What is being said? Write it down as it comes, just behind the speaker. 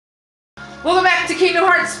Welcome back to Kingdom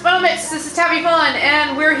Hearts Moments. This is Tabby Fun,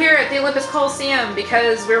 and we're here at the Olympus Coliseum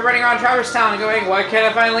because we're running around Traverse Town and going, why can't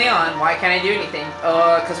I find Leon? Why can't I do anything?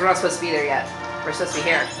 Because we're not supposed to be there yet. We're supposed to be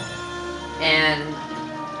here. And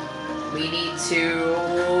we need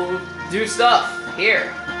to do stuff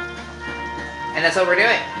here. And that's what we're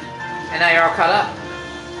doing. And now you're all caught up.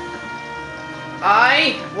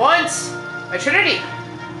 I want a Trinity.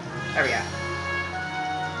 There we go.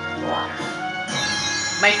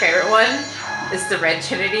 My favorite one is the red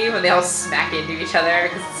Trinity when they all smack into each other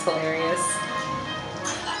because it's hilarious.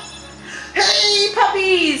 Hey,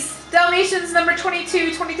 puppies! Dalmatians number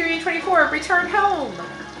 22, 23, and 24 have returned home.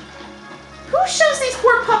 Who shows these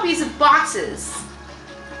poor puppies in boxes?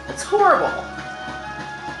 That's horrible.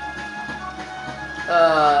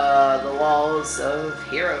 The walls of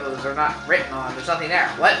heroes are not written on. There's nothing there.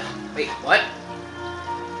 What? Wait, what?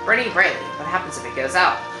 Burning brightly. What happens if it goes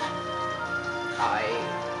out? I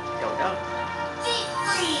don't know.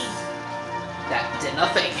 That did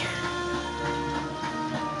nothing.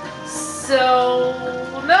 So,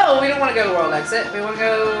 no, we don't want to go to World Exit. We want to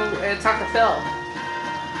go and talk to Phil.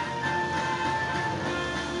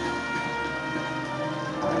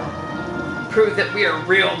 Prove that we are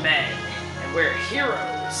real men and we're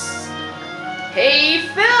heroes. Hey,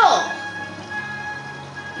 Phil!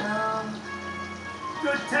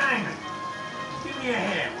 Good timing. Give me a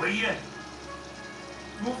hand, will you?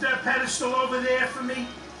 Move that pedestal over there for me.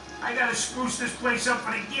 I gotta spruce this place up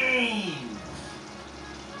for the games.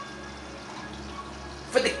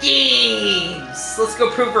 For the games! Let's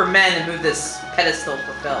go prove we're men and move this pedestal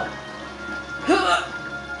for Phil.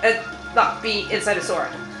 And not be inside a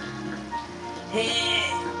sword.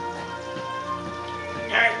 It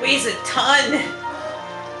weighs a ton!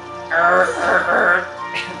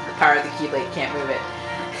 The power of the Keyblade can't move it.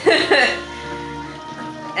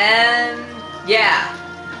 And yeah,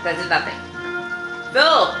 that did nothing.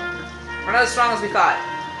 Phil! We're not as strong as we thought.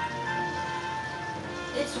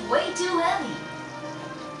 It's way too heavy.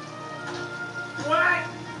 What?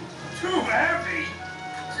 Too heavy?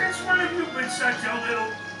 Since when have you been such a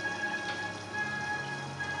little...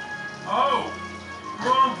 Oh,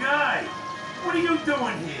 wrong guy. What are you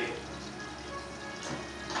doing here?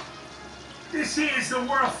 This here is the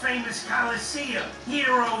world-famous Coliseum,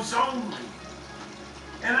 heroes only.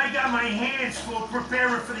 And I got my hands full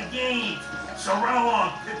preparing for the games, so run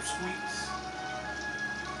along, pipsqueaks.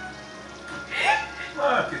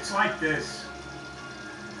 Look, it's like this.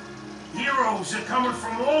 Heroes are coming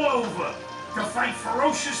from all over to fight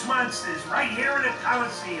ferocious monsters right here in the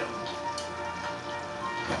Coliseum.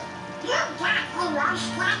 You've got heroes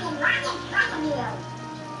standing right in front of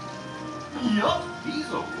you. Yup, he's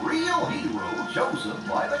a real hero chosen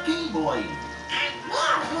by the Keyblade. And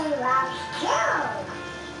they're heroes too.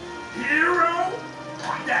 Hero?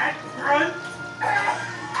 That grunt?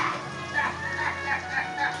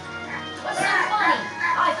 What's so funny?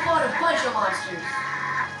 I fought a bunch of monsters.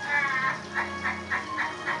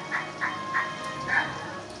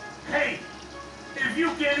 Hey, if you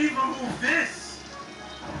can't even move this,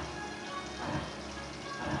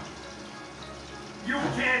 you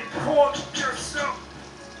can't call yourself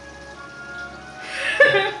a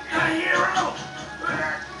hero!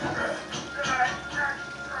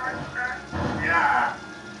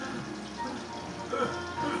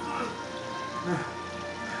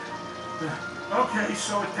 Okay,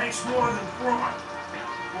 so it takes more than brawn.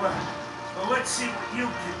 Well, let's see what you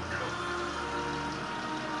can do.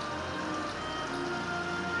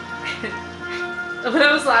 What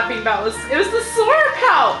I was laughing about was, it was the Sora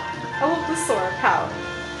pout! I love the Sora pout.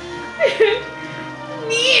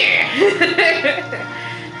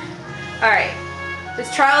 Alright. This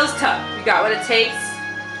trial is tough. You got what it takes.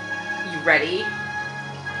 You ready?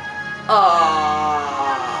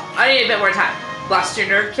 I need a bit more time. Lost your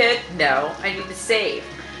nerve, kid? No. I need to save.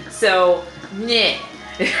 So, nyeh.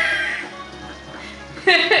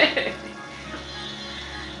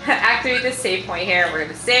 Activate this save point here. We're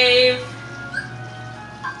gonna save.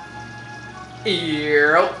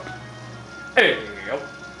 Yep. Yep.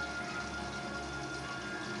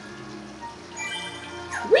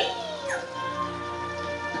 Whee!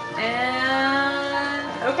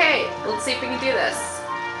 And okay, let's see if we can do this.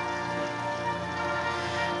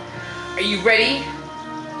 Are you ready?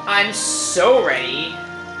 I'm so ready.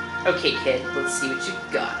 Okay, kid, let's see what you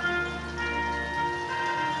got.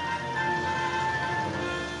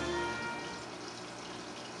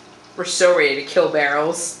 We're so ready to kill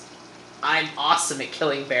barrels. I'm awesome at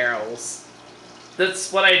killing barrels.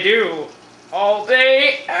 That's what I do. All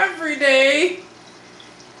day, every day.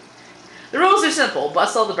 The rules are simple.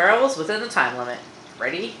 Bust all the barrels within the time limit.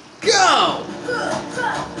 Ready? Go!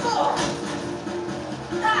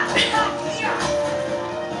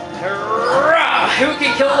 Who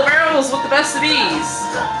can kill the barrels with the best of ease?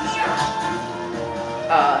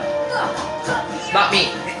 Not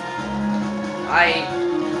me.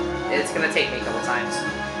 It's gonna take me a couple times.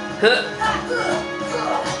 Huh.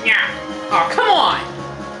 Yeah. Oh, come on!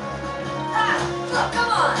 Come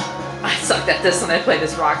on! I sucked at this when I played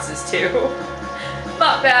as Roxas too.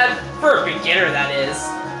 Not bad for a beginner, that is.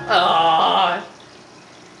 Oh.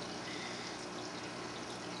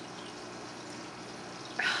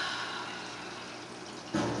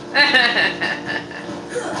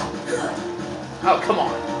 Oh, come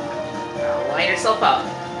on. Now line yourself up.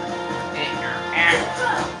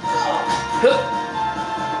 Come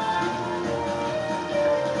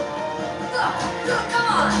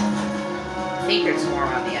on! I think there's more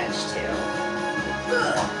on the edge, too.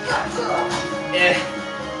 Eh.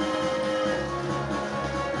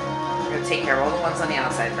 I'm gonna take care of all the ones on the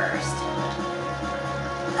outside first.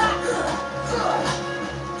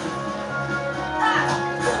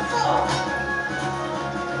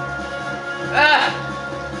 Ah!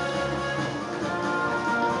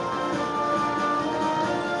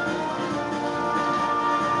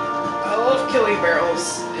 I love killing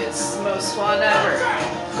barrels. It's the most fun ever.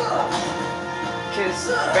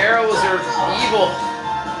 Because barrels are evil,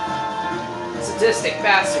 sadistic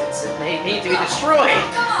bastards, and they need to be destroyed.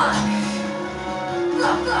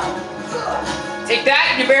 Take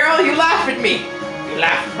that, you barrel! You laugh at me! You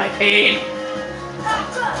laugh at my pain!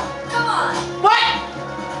 Come on! What?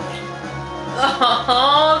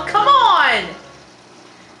 Oh, come on!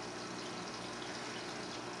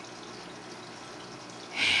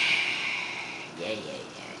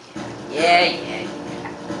 Yeah.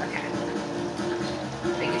 Okay.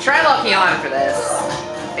 We can try locking on for this.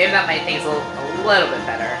 Maybe that might make things a little bit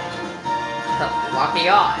better. Locking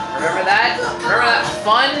on. Remember that? Remember that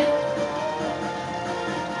fun?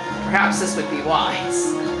 Perhaps this would be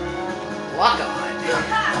wise. Lock on.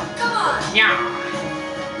 Come on! Yeah.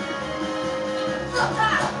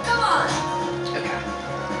 Come on! Okay.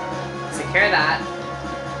 Take care of that.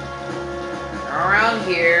 Around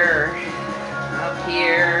here. Up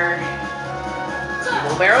here.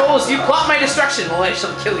 Evil barrels, you plot my destruction. Well, I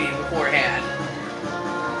shall kill you beforehand.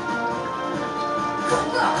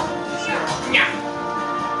 Yeah.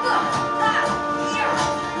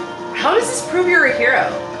 How does this prove you're a hero?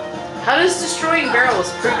 How does destroying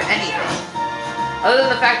barrels prove anything? Other than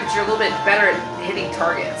the fact that you're a little bit better at hitting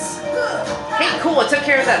targets. Hey, cool, I took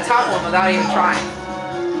care of that top one without even trying.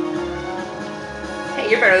 Hey,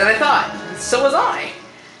 you're better than I thought. So was I.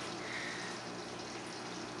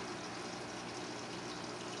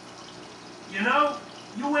 You know,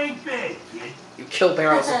 you ain't bad, kid. You kill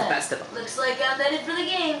barrels with the best of them. Looks like I'm headed for the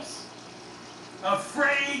games.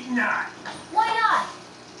 Afraid not. Why not?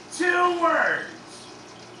 2 words.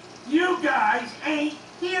 You guys ain't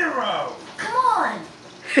heroes. Come on!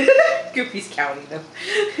 Goofy's counting them.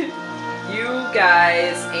 You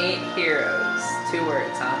guys ain't heroes. 2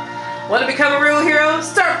 words, huh? Want to become a real hero?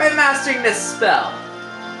 Start by mastering this spell.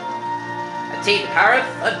 Attain the power of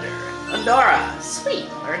thunder. Thundara. Sweet.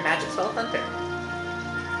 Learn magic spell thunder.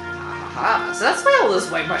 Aha. So that's why all those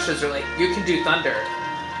white mushrooms are like, you can do thunder.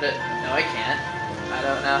 But no, I can't. I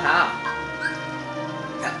don't know how.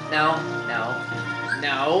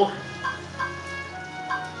 No.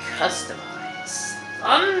 Customize.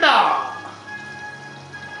 Thunder!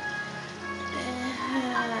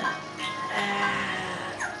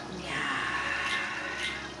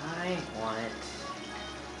 I want...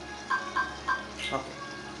 Okay.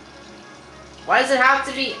 Why does it have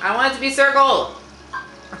to be? I want it to be circle!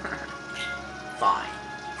 Fine.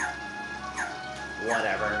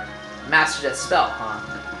 Whatever. Master that spell, huh?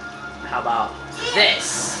 How about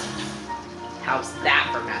this? How's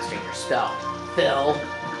that for mastering your spell, Phil?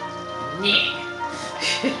 Yeah.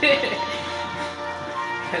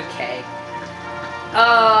 Okay.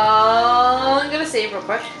 I'm gonna save real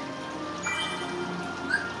quick.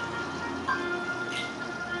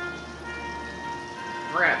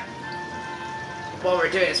 What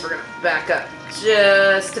we're doing is we're gonna back up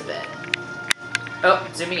just a bit. Oh,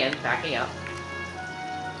 zooming in, backing up.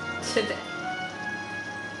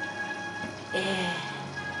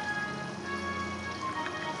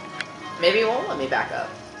 Maybe it won't let me back up.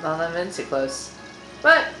 Not that I'm in too close.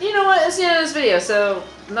 But, you know what? It's the end of this video, so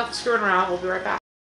enough screwing around. We'll be right back.